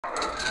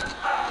Okay,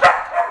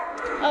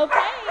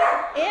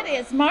 it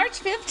is March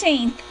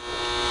 15th,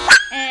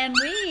 and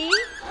we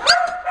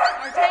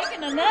are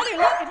taking another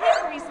look at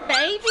Hickory's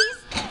babies,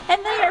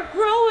 and they are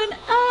growing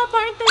up,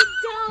 aren't they,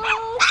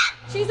 dolls?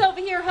 She's over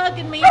here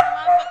hugging me while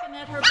I'm looking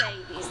at her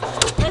babies.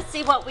 Let's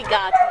see what we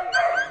got here.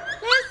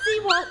 Let's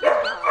see what we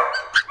got.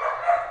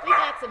 We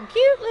got some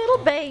cute little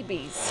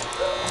babies,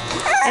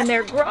 and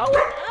they're growing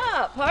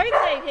up, aren't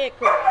they,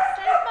 Hickory?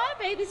 Say, my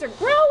babies are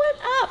growing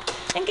up,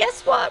 and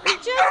guess what? We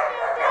just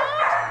found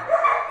out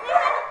they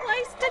have a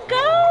place to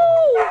go.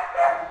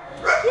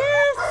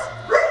 Yes,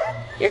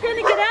 you're going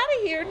to get out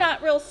of here,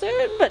 not real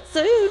soon, but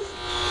soon.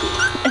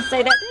 And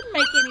say, that didn't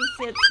make any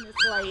sense, Miss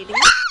Lady.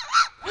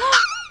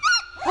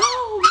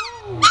 Oh,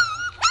 no.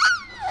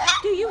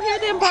 Do you hear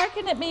them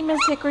barking at me, Miss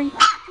Hickory?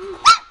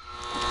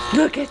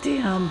 Look at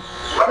them.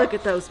 Look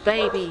at those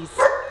babies.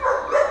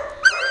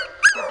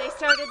 Have they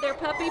started their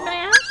puppy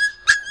mash?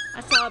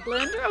 I saw a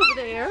blender over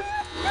there.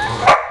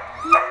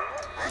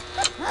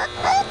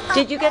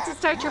 Did you get to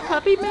start your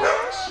puppy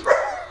mash?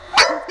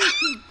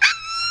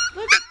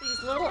 Look at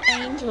these little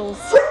angels.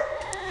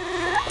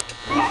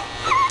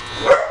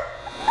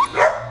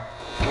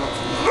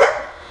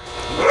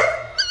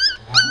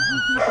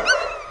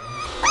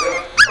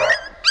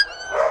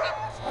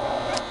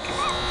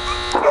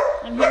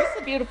 And here's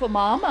the beautiful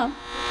mama.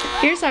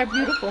 Here's our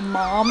beautiful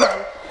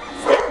mama.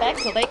 Stand back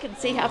so they can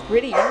see how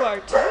pretty you are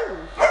too.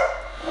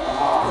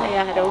 Say,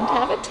 I don't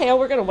have a tail.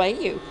 We're going to weigh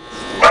you.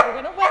 We're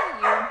going to weigh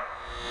you.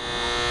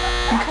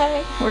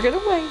 Okay, we're going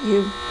to weigh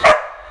you.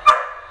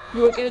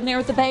 You want to get in there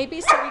with the baby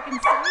so we can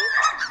see?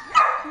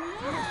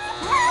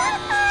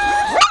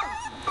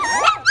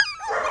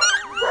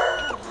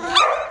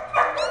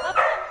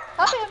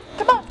 Up in.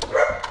 Come on.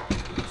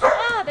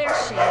 Ah, there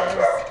she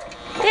is.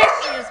 There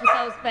she is with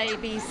those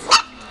babies.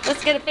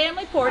 Let's get a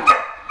family portrait.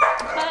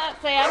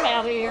 Say, I'm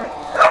out of here.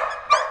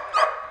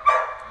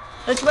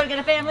 Don't you want to get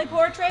a family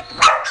portrait?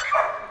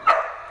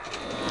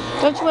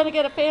 Don't you want to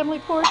get a family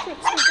portrait,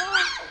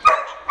 sweetheart?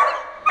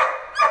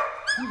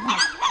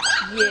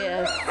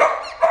 Yes.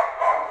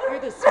 You're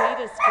the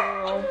sweetest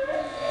girl.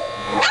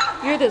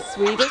 You're the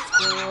sweetest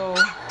girl.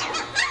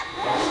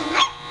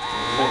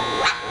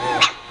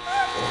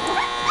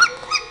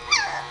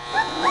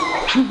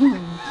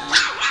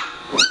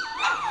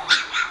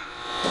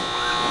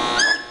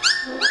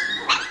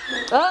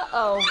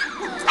 Uh-oh.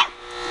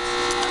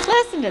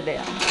 Listen to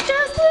them.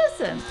 Just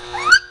listen.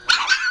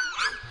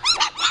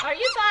 Are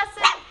you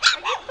fussing? Are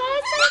you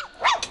fussing?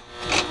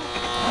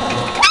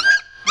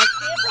 I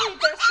can't believe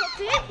they're so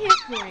big,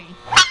 Hickory.